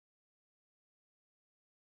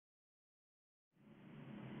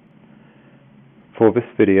For this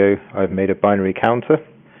video, I've made a binary counter,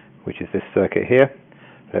 which is this circuit here.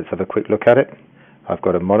 Let's have a quick look at it. I've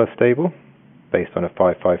got a monostable based on a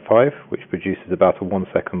 555, which produces about a 1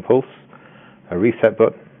 second pulse, a reset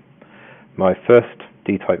button. My first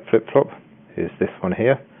D-type flip-flop is this one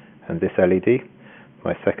here, and this LED.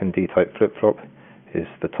 My second D-type flip-flop is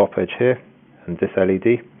the top edge here, and this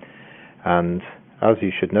LED. And as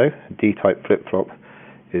you should know, D-type flip-flop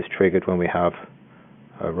is triggered when we have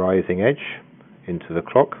a rising edge into the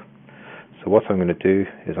clock. So what I'm going to do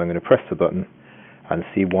is I'm going to press the button and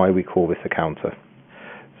see why we call this a counter.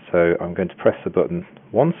 So I'm going to press the button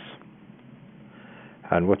once,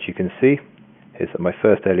 and what you can see is that my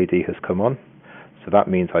first LED has come on, so that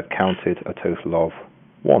means I've counted a total of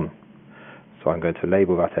 1. So I'm going to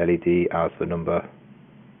label that LED as the number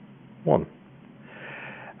 1.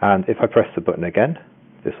 And if I press the button again,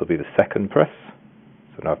 this will be the second press.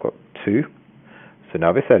 So now I've got 2. So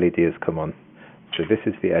now this LED has come on. So this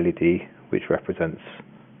is the LED which represents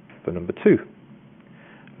the number 2.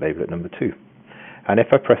 Label it number 2. And if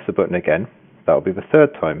I press the button again, that will be the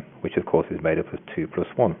third time, which of course is made up of 2 plus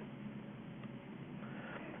 1.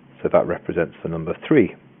 So that represents the number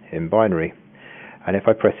 3 in binary. And if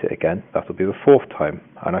I press it again, that will be the fourth time.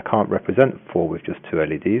 And I can't represent 4 with just 2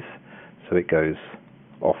 LEDs, so it goes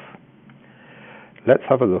off. Let's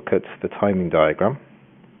have a look at the timing diagram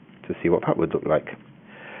to see what that would look like.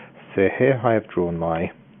 So here I have drawn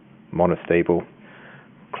my monostable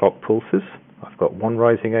clock pulses. I've got 1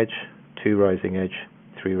 rising edge, 2 rising edge,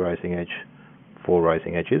 3 rising edge, 4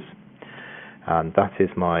 rising edges, and that is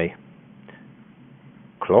my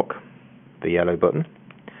clock, the yellow button.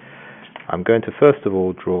 I'm going to first of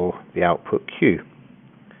all draw the output Q,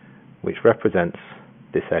 which represents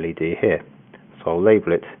this LED here. So I'll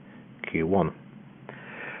label it Q1.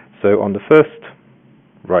 So on the first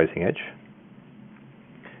rising edge,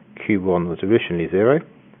 Q1 was originally 0.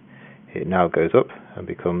 It now goes up and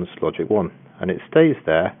becomes logic 1, and it stays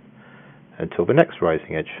there until the next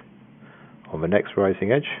rising edge. On the next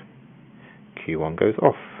rising edge, Q1 goes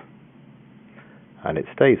off, and it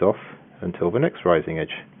stays off until the next rising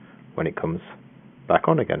edge, when it comes back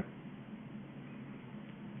on again.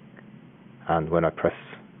 And when I press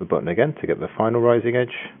the button again to get the final rising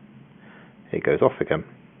edge, it goes off again.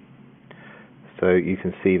 So you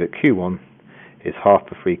can see that Q1 is half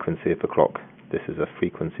the frequency of the clock. This is a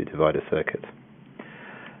frequency divider circuit.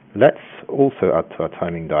 Let's also add to our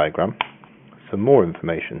timing diagram some more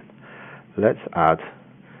information. Let's add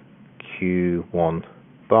Q1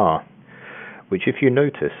 bar, which, if you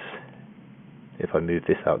notice, if I move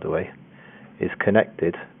this out of the way, is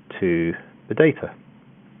connected to the data.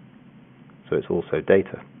 So it's also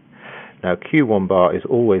data. Now Q1 bar is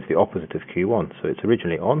always the opposite of Q1. So it's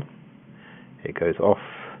originally on, it goes off,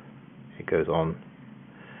 it goes on,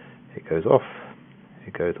 it goes off,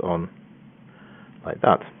 it goes on, like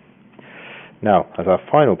that. Now, as our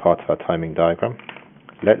final part of our timing diagram,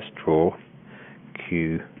 let's draw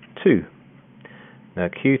Q2. Now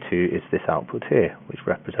Q2 is this output here, which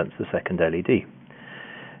represents the second LED.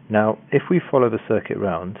 Now, if we follow the circuit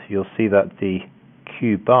round, you'll see that the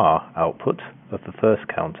Q bar output of the first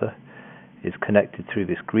counter is connected through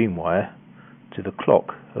this green wire to the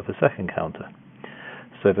clock of the second counter.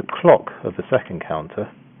 So the clock of the second counter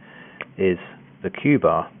is the Q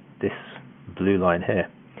bar, this blue line here,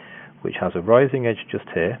 which has a rising edge just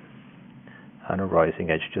here and a rising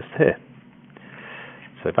edge just here.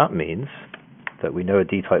 So that means that we know a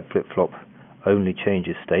D-type flip-flop only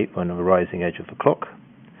changes state when on the rising edge of the clock.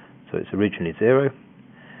 So it's originally 0,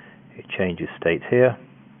 it changes state here,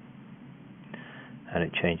 and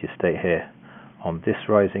it changes state here on this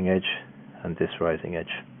rising edge and this rising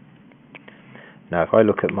edge. Now if I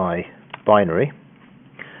look at my binary,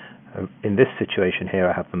 in this situation here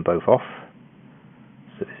I have them both off.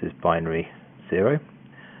 So this is binary 0.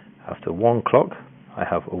 After 1 clock I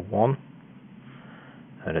have a 1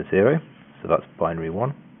 and a 0, so that's binary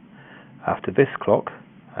 1. After this clock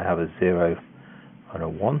I have a 0 and a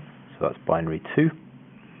 1, so that's binary 2.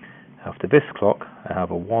 After this clock I have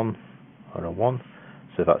a 1 and a 1,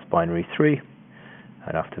 so that's binary 3.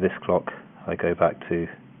 And after this clock I go back to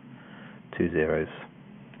 2 zeros.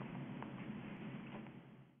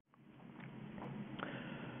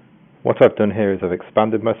 What I've done here is I've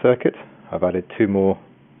expanded my circuit. I've added 2 more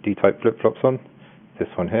D-type flip-flops on, this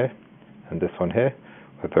one here and this one here,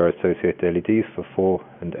 with their associated LEDs for 4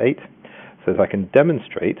 and 8, so that I can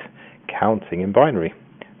demonstrate counting in binary.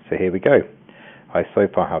 So here we go. I so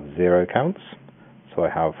far have 0 counts, so I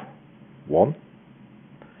have 1,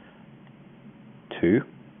 2,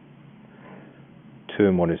 2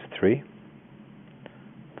 and 1 is 3,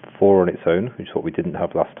 4 on its own, which is what we didn't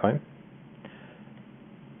have last time,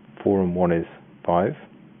 4 and 1 is 5,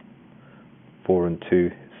 4 and 2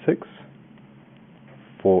 is 6,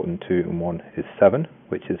 4 and 2 and 1 is 7,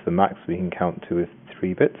 which is the max we can count to with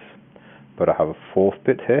 3 bits, but I have a 4th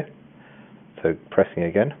bit here, so pressing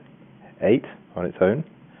again, 8 on its own,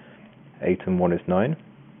 8 and 1 is 9,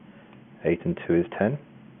 8 and 2 is 10,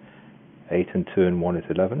 8 and 2 and 1 is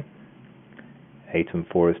 11, 8 and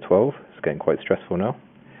 4 is 12, it's getting quite stressful now,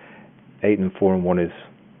 8 and 4 and 1 is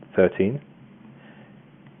 13,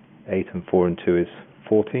 8 and 4 and 2 is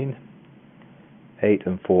 14, 8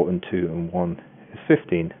 and 4 and 2 and 1 is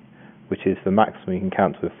 15, which is the maximum you can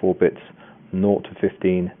count with 4 bits, 0 to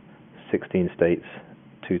 15, 16 states,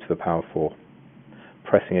 2 to the power 4.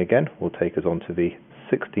 Pressing again will take us on to the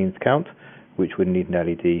 16th count, which would need an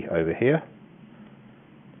LED over here,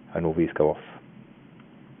 and all these go off.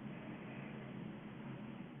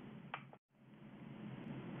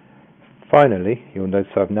 Finally, you'll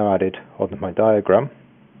notice I've now added onto my diagram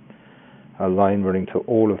a line running to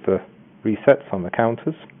all of the resets on the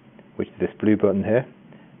counters, which is this blue button here,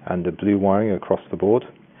 and the blue wiring across the board.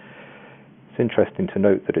 It's interesting to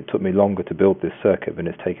note that it took me longer to build this circuit than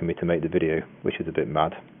it's taken me to make the video, which is a bit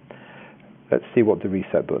mad. Let's see what the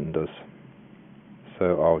reset button does.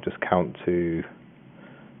 So I'll just count to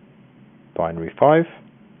binary 5,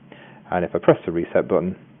 and if I press the reset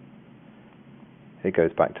button, it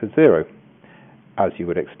goes back to 0, as you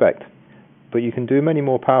would expect. But you can do many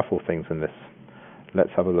more powerful things than this. Let's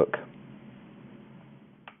have a look.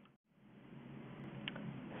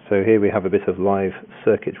 So here we have a bit of live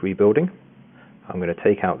circuit rebuilding. I'm going to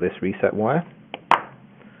take out this reset wire.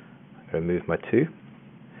 I'm going to move my 2.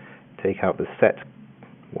 Take out the set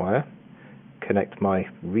wire. Connect my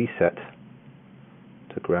reset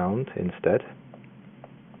to ground instead.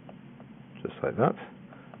 Just like that.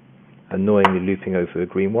 Annoyingly looping over a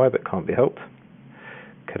green wire, but can't be helped.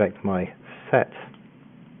 Connect my set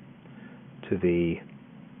to the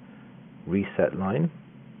reset line,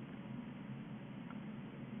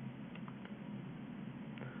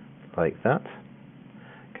 like that.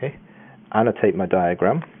 Okay, annotate my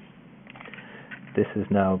diagram. This has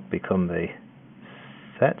now become the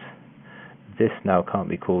set. This now can't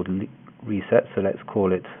be called reset, so let's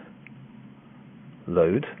call it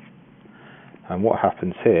load. And what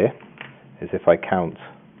happens here is if I count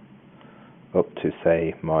up to,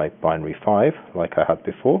 say, my binary 5, like I had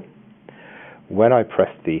before, when I press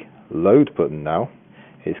the load button now,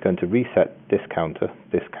 it's going to reset this counter,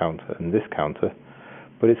 and this counter,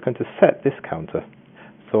 but it's going to set this counter.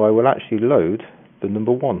 So I will actually load the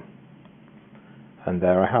number 1. And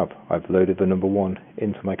there I have. I've loaded the number 1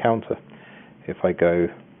 into my counter. If I go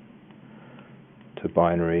to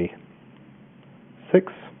binary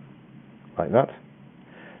 6, like that,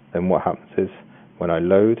 then what happens is when I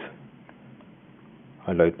load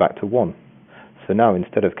back to 1. So now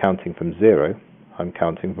instead of counting from 0, I'm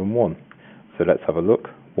counting from 1. So let's have a look.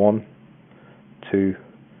 1, 2,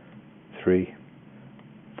 3,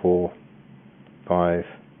 4, 5,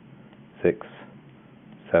 6,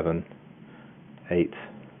 7, 8,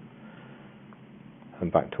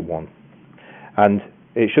 and back to 1. And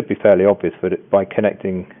it should be fairly obvious that by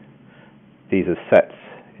connecting these as sets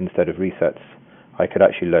instead of resets, I could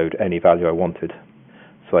actually load any value I wanted.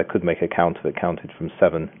 So I could make a counter that counted from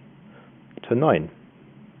 7 to 9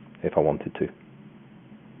 if I wanted to.